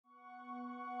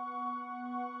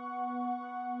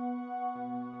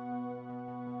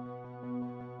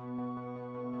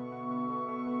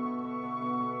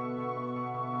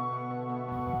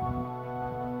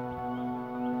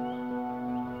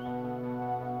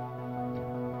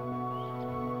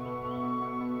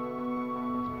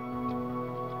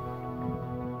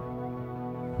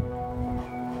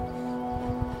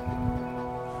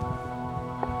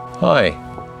Hi,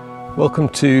 welcome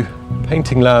to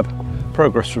Painting Lab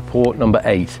Progress Report number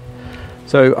 8.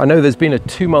 So I know there's been a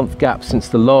 2-month gap since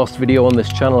the last video on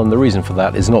this channel, and the reason for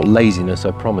that is not laziness, I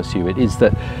promise you. It is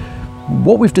that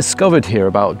what we've discovered here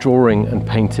about drawing and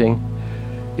painting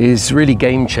is really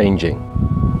game-changing.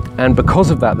 And because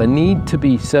of that, there need to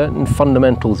be certain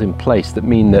fundamentals in place that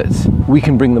mean that we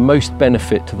can bring the most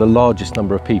benefit to the largest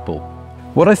number of people.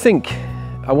 What I think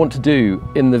I want to do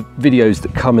in the videos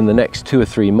that come in the next 2 or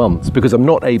 3 months, because I'm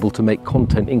not able to make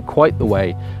content in quite the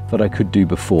way that I could do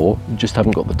before, just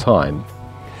haven't got the time,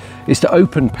 is to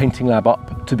open Painting Lab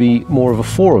up to be more of a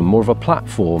forum, more of a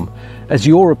platform, as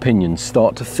your opinions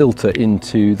start to filter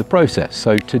into the process.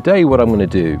 So today what I'm going to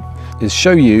do is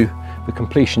show you the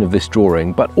completion of this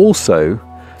drawing, but also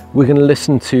we're going to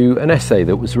listen to an essay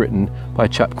that was written by a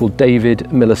chap called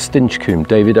David Miller-Stinchcombe.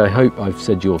 David, I hope I've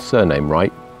said your surname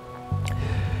right.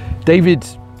 David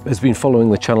has been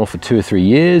following the channel for 2 or 3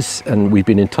 years, and we've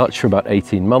been in touch for about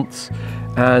 18 months.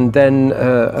 And then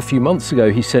a few months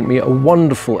ago, he sent me a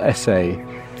wonderful essay,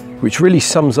 which really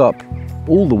sums up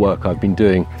all the work I've been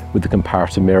doing with the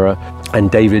comparator mirror. And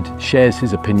David shares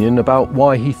his opinion about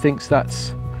why he thinks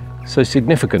that's so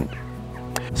significant.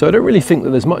 So I don't really think that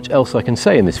there's much else I can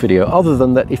say in this video, other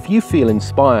than that if you feel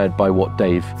inspired by what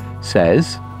Dave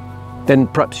says, then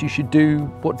perhaps you should do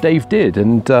what Dave did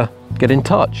and get in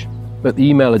touch at the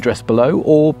email address below,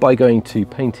 or by going to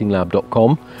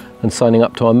paintinglab.com and signing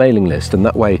up to our mailing list. And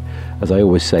that way, as I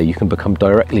always say, you can become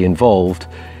directly involved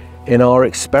in our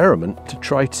experiment to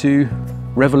try to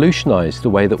revolutionize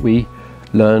the way that we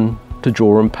learn to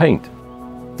draw and paint.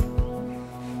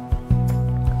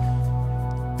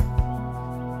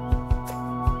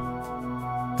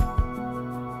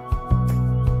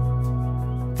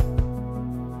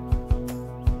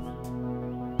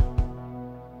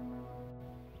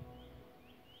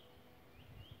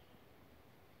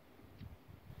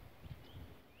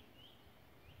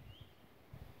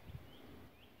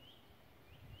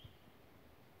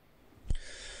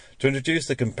 To introduce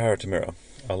the comparator mirror,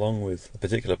 along with a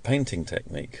particular painting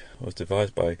technique, was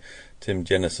devised by Tim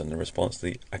Jennison in response to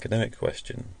the academic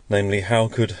question, namely, how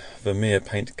could Vermeer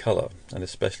paint colour, and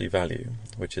especially value,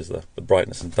 which is the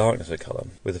brightness and darkness of colour,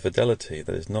 with a fidelity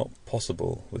that is not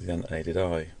possible with the unaided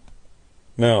eye?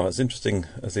 Now, as interesting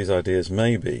as these ideas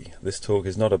may be, this talk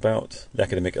is not about the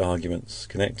academic arguments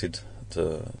connected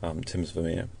to Tim's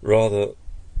Vermeer. Rather,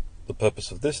 the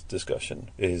purpose of this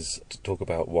discussion is to talk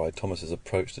about why Thomas's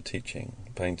approach to teaching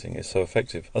painting is so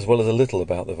effective, as well as a little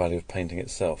about the value of painting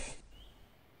itself.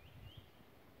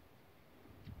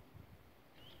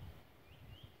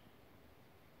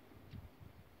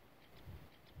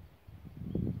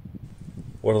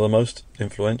 One of the most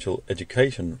influential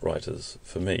education writers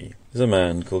for me is a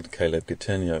man called Caleb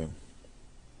Gattegno.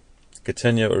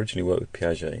 Gattegno originally worked with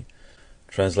Piaget,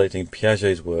 translating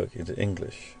Piaget's work into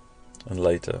English. And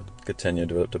later, Gattegno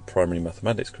developed a primary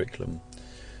mathematics curriculum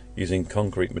using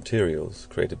concrete materials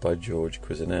created by George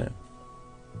Cuisenaire.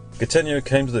 Gattegno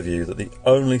came to the view that the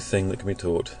only thing that can be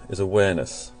taught is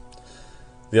awareness.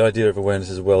 The idea of awareness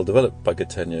is well developed by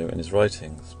Gattegno in his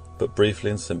writings, but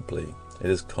briefly and simply, it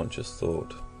is conscious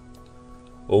thought.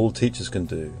 All teachers can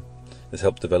do is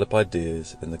help develop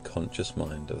ideas in the conscious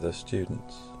mind of their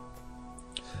students.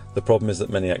 The problem is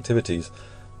that many activities,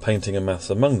 painting and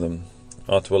maths among them,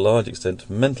 are to a large extent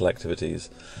mental activities,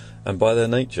 and by their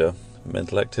nature,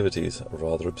 mental activities are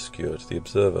rather obscure to the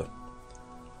observer.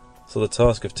 So the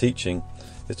task of teaching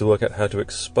is to work out how to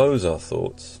expose our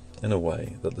thoughts in a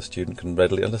way that the student can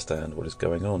readily understand what is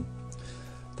going on.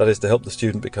 That is, to help the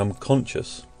student become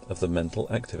conscious of the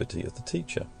mental activity of the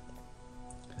teacher.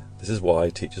 This is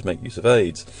why teachers make use of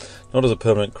aids, not as a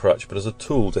permanent crutch, but as a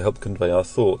tool to help convey our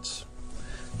thoughts.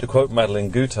 To quote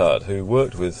Madeleine Guttard, who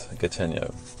worked with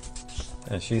Gattegno,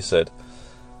 and she said,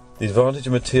 "The advantage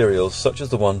of materials such as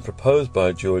the one proposed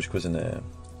by George Cuisenaire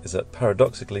is that,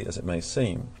 paradoxically as it may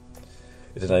seem,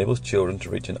 it enables children to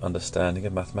reach an understanding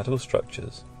of mathematical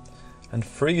structures and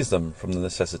frees them from the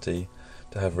necessity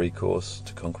to have recourse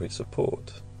to concrete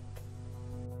support."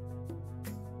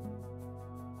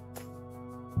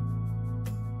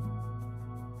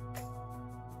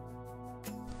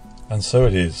 And so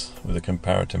it is with the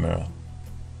comparator mirror.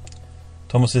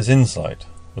 Thomas's insight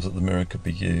was that the mirror could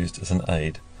be used as an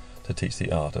aid to teach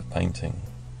the art of painting.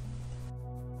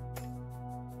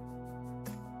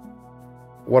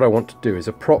 What I want to do is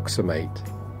approximate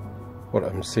what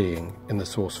I'm seeing in the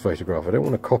source photograph. I don't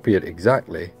want to copy it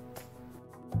exactly.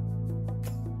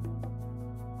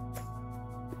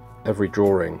 Every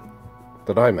drawing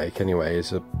that I make anyway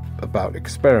is about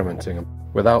experimenting.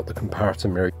 Without the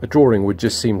comparator mirror, a drawing would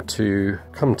just seem to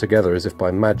come together as if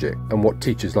by magic, and what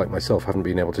teachers like myself haven't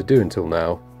been able to do until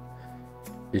now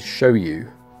is show you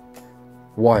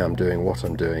why I'm doing what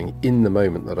I'm doing in the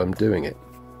moment that I'm doing it.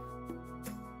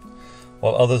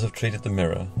 While others have treated the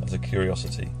mirror as a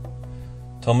curiosity,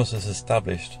 Thomas has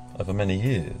established over many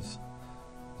years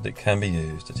that it can be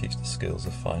used to teach the skills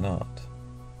of fine art.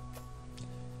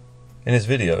 In his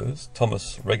videos,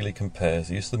 Thomas regularly compares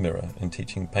the use of the mirror in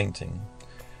teaching painting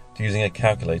to using a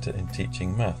calculator in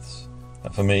teaching maths.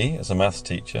 And for me, as a maths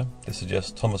teacher, this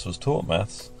suggests Thomas was taught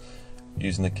maths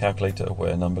using the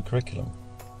calculator-aware number curriculum.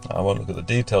 Now, I won't look at the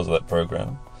details of that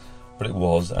program, but it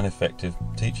was an effective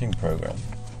teaching program.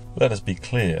 Let us be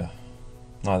clear,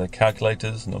 neither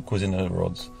calculators nor Cuisinart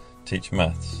rods teach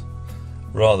maths.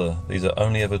 Rather, these are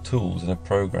only ever tools in a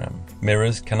program.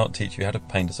 Mirrors cannot teach you how to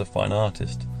paint as a fine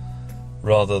artist.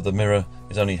 Rather, the mirror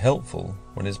is only helpful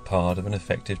when it is part of an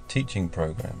effective teaching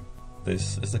program.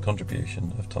 This is the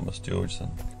contribution of Thomas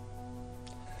Georgeson.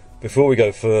 Before we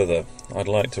go further, I'd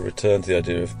like to return to the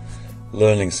idea of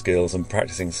learning skills and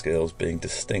practicing skills being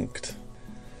distinct.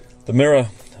 The mirror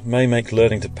may make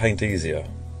learning to paint easier,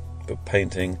 but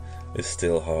painting is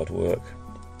still hard work,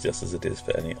 just as it is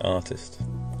for any artist.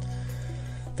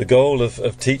 The goal of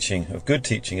good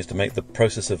teaching, is to make the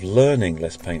process of learning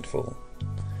less painful,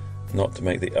 not to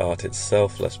make the art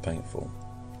itself less painful.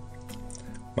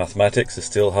 Mathematics is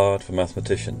still hard for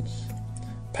mathematicians.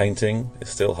 Painting is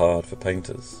still hard for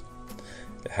painters.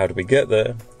 How do we get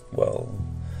there? Well,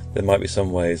 there might be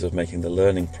some ways of making the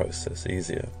learning process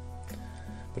easier.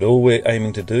 But all we're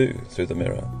aiming to do through the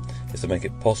mirror is to make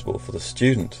it possible for the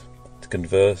student to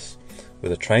converse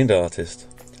with a trained artist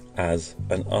as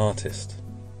an artist,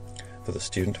 for the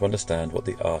student to understand what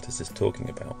the artist is talking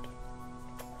about.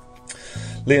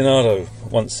 Leonardo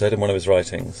once said in one of his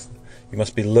writings, "You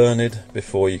must be learned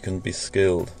before you can be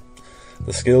skilled."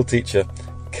 The skilled teacher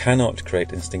cannot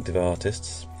create instinctive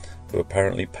artists who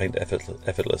apparently paint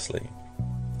effortlessly.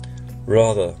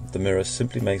 Rather, the mirror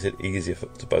simply makes it easier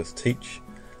to both teach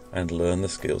and learn the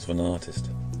skills of an artist,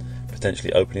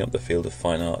 potentially opening up the field of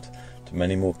fine art to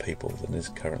many more people than is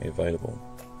currently available.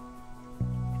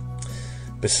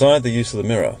 Beside the use of the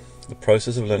mirror, the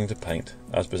process of learning to paint,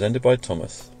 as presented by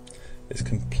Thomas, is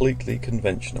completely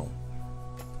conventional.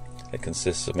 It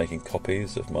consists of making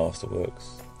copies of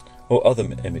masterworks or other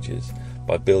images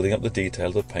by building up the detail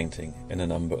of the painting in a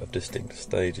number of distinct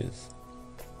stages.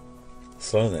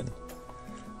 So then,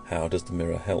 how does the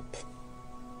mirror help?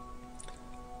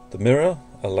 The mirror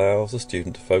allows the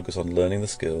student to focus on learning the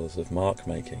skills of mark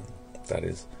making, that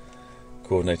is,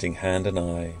 coordinating hand and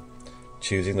eye,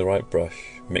 choosing the right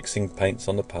brush, mixing paints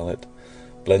on the palette,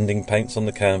 blending paints on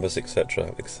the canvas,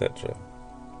 etc., etc.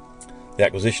 The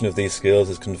acquisition of these skills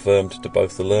is confirmed to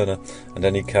both the learner and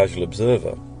any casual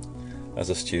observer, as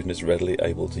the student is readily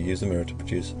able to use the mirror to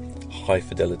produce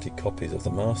high-fidelity copies of the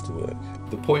masterwork.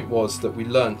 The point was that we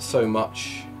learnt so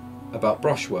much about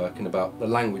brushwork and about the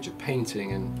language of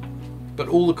painting, but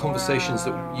all the conversations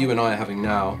that you and I are having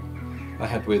now, I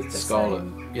had with Scarlett.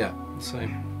 Yeah, the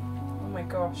same. Oh my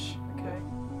gosh, okay.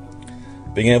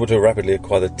 Being able to rapidly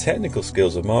acquire the technical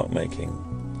skills of mark making,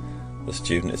 the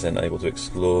student is then able to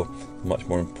explore the much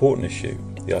more important issue,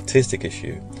 the artistic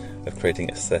issue of creating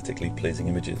aesthetically pleasing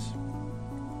images.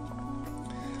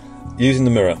 Using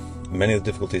the mirror, many of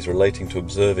the difficulties relating to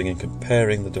observing and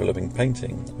comparing the developing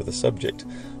painting with the subject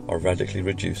are radically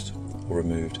reduced or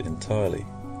removed entirely.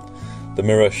 The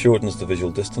mirror shortens the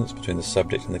visual distance between the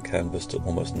subject and the canvas to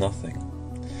almost nothing.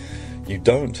 You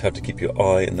don't have to keep your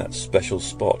eye in that special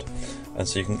spot, and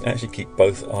so you can actually keep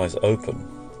both eyes open.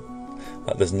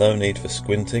 There's no need for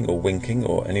squinting or winking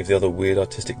or any of the other weird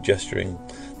artistic gesturing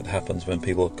that happens when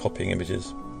people are copying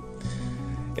images.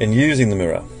 In using the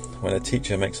mirror, when a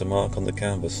teacher makes a mark on the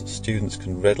canvas, students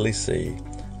can readily see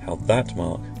how that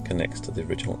mark connects to the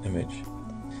original image,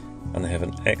 and they have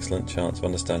an excellent chance of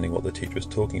understanding what the teacher is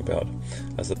talking about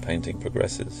as the painting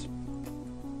progresses.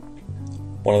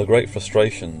 One of the great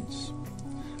frustrations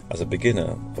as a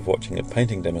beginner of watching a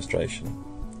painting demonstration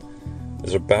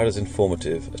is about as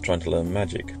informative as trying to learn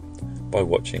magic by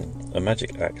watching a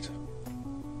magic act.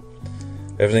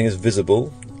 Everything is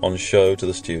visible, on show to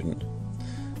the student,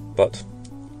 but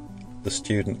the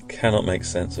student cannot make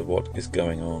sense of what is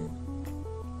going on.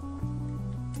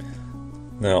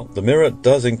 Now, the mirror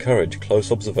does encourage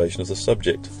close observation of the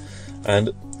subject, and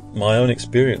my own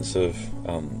experience of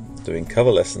doing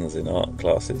cover lessons in art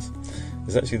classes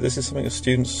is actually this is something that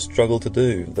students struggle to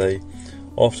do. They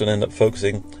often end up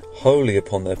focusing wholly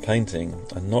upon their painting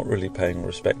and not really paying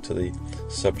respect to the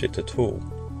subject at all.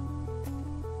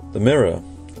 The mirror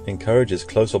encourages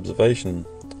close observation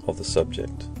of the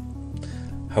subject.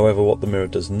 However, what the mirror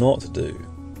does not do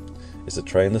is to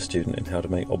train the student in how to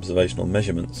make observational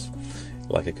measurements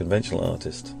like a conventional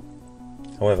artist.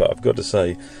 However, I've got to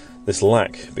say, this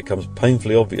lack becomes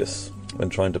painfully obvious when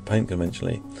trying to paint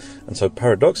conventionally, and so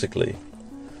paradoxically,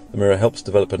 the mirror helps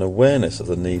develop an awareness of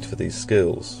the need for these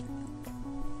skills.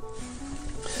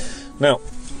 Now,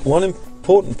 one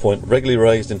important point regularly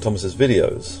raised in Thomas's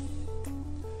videos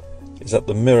is that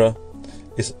the mirror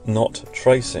is not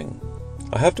tracing.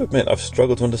 I have to admit I've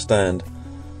struggled to understand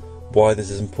why this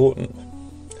is important.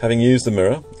 Having used the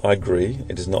mirror, I agree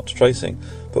it is not tracing,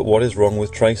 but what is wrong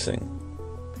with tracing?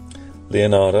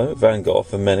 Leonardo, Van Gogh,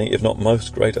 and many, if not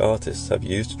most, great artists have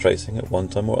used tracing at one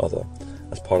time or other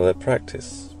as part of their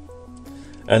practice.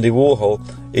 Andy Warhol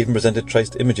even presented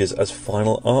traced images as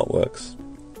final artworks.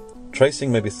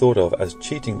 Tracing may be thought of as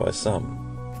cheating by some,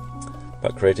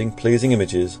 but creating pleasing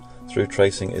images through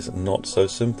tracing is not so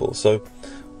simple. So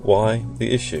why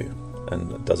the issue,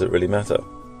 and does it really matter?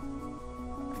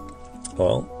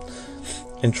 Well,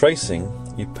 in tracing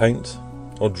you paint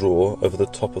or draw over the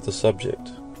top of the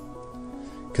subject.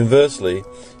 Conversely,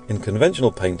 in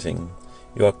conventional painting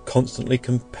you are constantly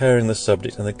comparing the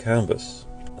subject and the canvas,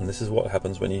 and this is what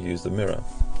happens when you use the mirror.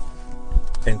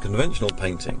 In conventional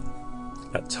painting,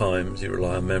 at times you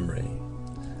rely on memory,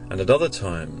 and at other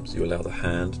times you allow the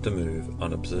hand to move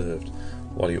unobserved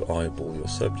while you eyeball your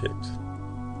subject.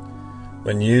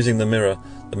 When using the mirror,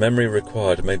 the memory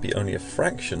required may be only a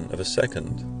fraction of a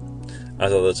second,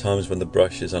 as are the times when the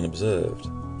brush is unobserved.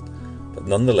 But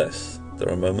nonetheless, there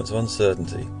are moments of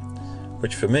uncertainty,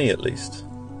 which for me at least,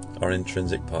 are an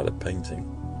intrinsic part of painting.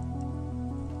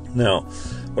 Now,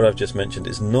 what I've just mentioned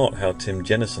is not how Tim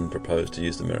Jennison proposed to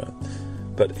use the mirror,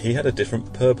 but he had a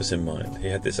different purpose in mind. He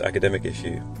had this academic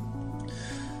issue.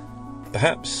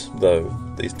 Perhaps, though,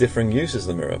 these differing uses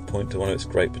of the mirror point to one of its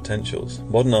great potentials.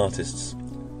 Modern artists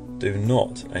do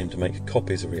not aim to make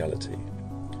copies of reality.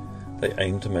 They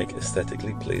aim to make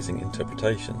aesthetically pleasing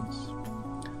interpretations.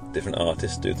 Different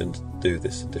artists do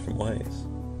this in different ways.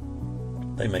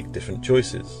 They make different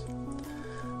choices.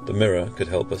 The mirror could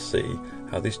help us see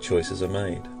how these choices are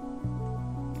made.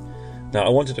 Now, I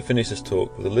wanted to finish this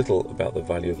talk with a little about the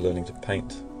value of learning to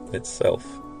paint itself.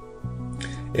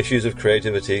 Issues of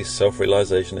creativity,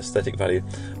 self-realization, aesthetic value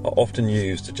are often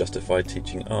used to justify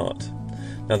teaching art.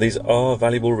 Now, these are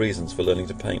valuable reasons for learning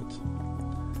to paint.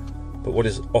 But what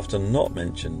is often not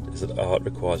mentioned is that art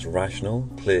requires rational,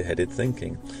 clear-headed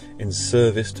thinking in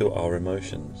service to our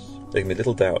emotions. There can be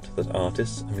little doubt that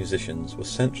artists and musicians were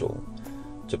central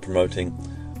to promoting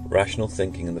rational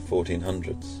thinking in the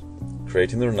 1400s,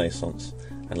 creating the Renaissance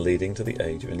and leading to the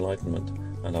Age of Enlightenment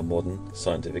and our modern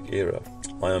scientific era.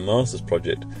 My own master's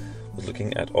project was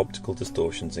looking at optical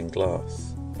distortions in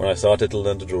glass. When I started to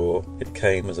learn to draw, it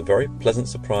came as a very pleasant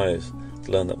surprise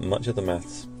to learn that much of the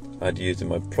maths I had used in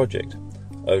my project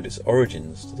owed its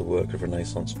origins to the work of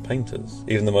Renaissance painters.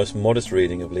 Even the most modest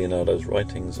reading of Leonardo's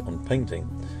writings on painting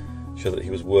showed that he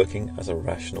was working as a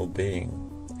rational being.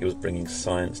 He was bringing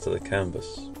science to the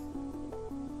canvas.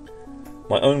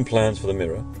 My own plans for the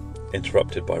mirror,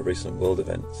 interrupted by recent world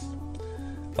events,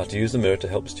 are to use the mirror to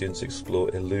help students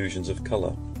explore illusions of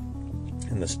colour,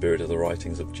 in the spirit of the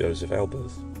writings of Joseph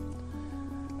Albers.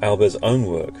 Albers' own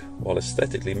work, while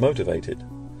aesthetically motivated,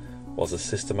 was a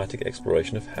systematic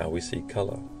exploration of how we see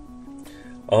colour.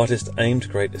 Artists aim to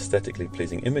create aesthetically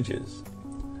pleasing images,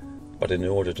 but in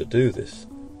order to do this,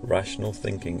 rational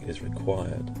thinking is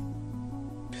required.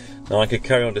 Now, I could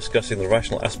carry on discussing the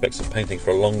rational aspects of painting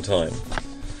for a long time,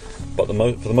 but for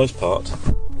the most part,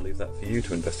 I'll leave that for you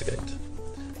to investigate.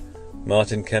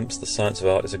 Martin Kemp's The Science of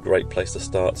Art is a great place to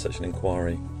start such an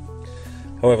inquiry.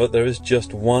 However, there is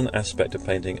just one aspect of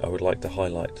painting I would like to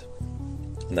highlight,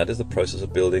 and that is the process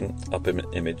of building up an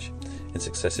image in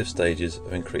successive stages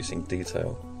of increasing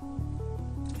detail.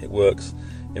 It works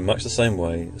in much the same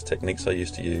way as techniques I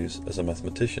used to use as a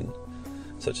mathematician,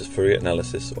 such as Fourier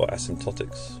analysis or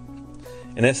asymptotics.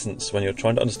 In essence, when you're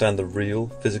trying to understand the real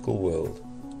physical world,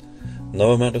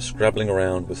 no amount of scrabbling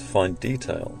around with fine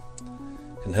detail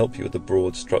can help you with the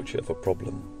broad structure of a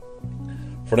problem.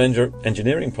 For an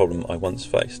engineering problem I once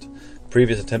faced,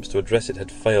 previous attempts to address it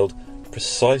had failed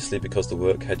precisely because the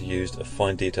work had used a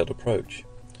fine detailed approach,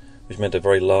 which meant a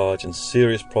very large and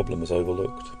serious problem was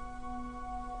overlooked.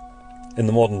 In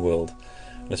the modern world,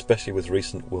 and especially with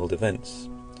recent world events,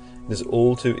 it is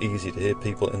all too easy to hear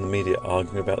people in the media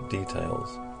arguing about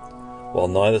details, while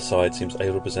neither side seems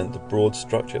able to present the broad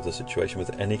structure of the situation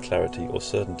with any clarity or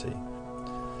certainty.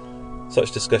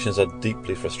 Such discussions are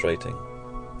deeply frustrating.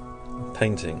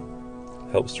 Painting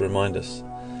helps to remind us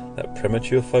that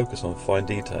premature focus on fine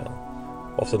detail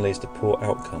often leads to poor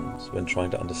outcomes when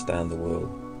trying to understand the world.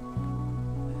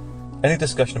 Any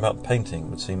discussion about painting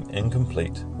would seem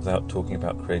incomplete without talking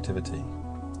about creativity.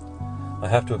 I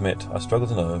have to admit, I struggle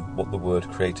to know what the word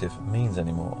creative means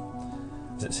anymore,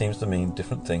 as it seems to mean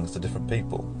different things to different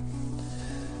people.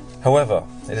 However,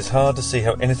 it is hard to see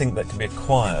how anything that can be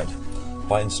acquired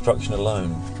by instruction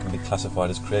alone can be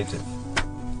classified as creative.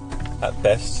 At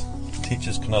best,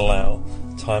 teachers can allow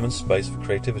time and space for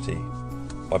creativity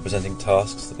by presenting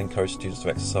tasks that encourage students to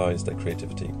exercise their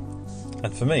creativity.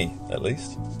 And for me, at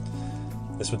least,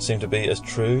 this would seem to be as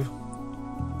true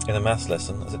in a maths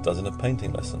lesson as it does in a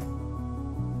painting lesson.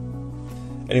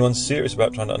 Anyone serious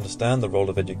about trying to understand the role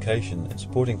of education in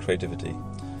supporting creativity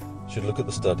should look at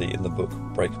the study in the book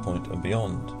Breakpoint and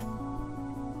Beyond.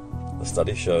 The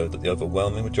study showed that the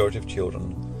overwhelming majority of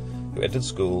children who entered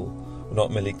school were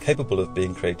not merely capable of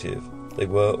being creative, they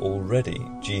were already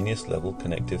genius-level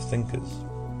connective thinkers.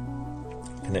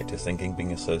 Connective thinking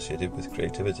being associated with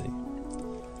creativity.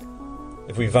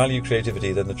 If we value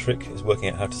creativity, then the trick is working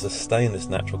out how to sustain this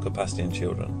natural capacity in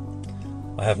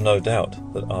children. I have no doubt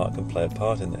that art can play a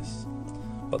part in this,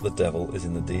 but the devil is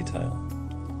in the detail.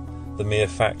 The mere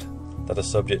fact that a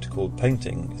subject called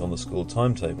painting is on the school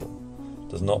timetable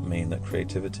does not mean that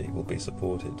creativity will be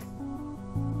supported.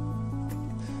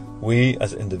 We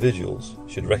as individuals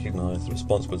should recognise the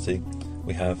responsibility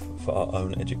we have for our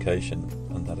own education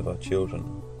and that of our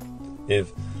children.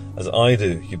 If, as I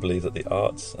do, you believe that the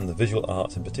arts, and the visual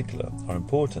arts in particular, are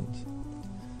important,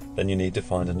 then you need to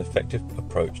find an effective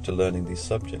approach to learning these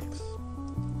subjects.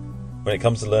 When it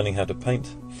comes to learning how to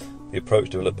paint, the approach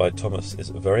developed by Thomas is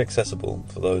very accessible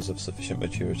for those of sufficient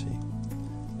maturity,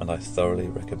 and I thoroughly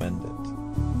recommend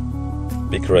it.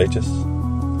 Be courageous,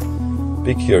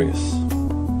 be curious,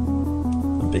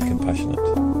 and be compassionate.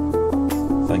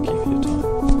 Thank you for your time.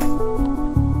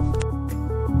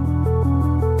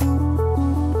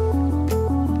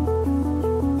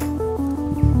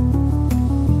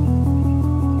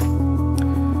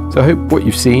 So I hope what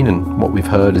you've seen and what we've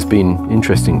heard has been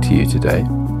interesting to you today.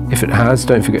 If it has,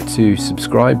 don't forget to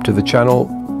subscribe to the channel.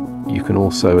 You can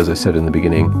also, as I said in the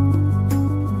beginning,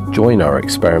 join our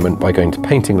experiment by going to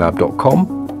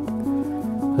paintinglab.com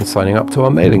and signing up to our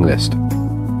mailing list.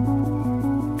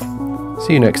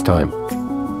 See you next time.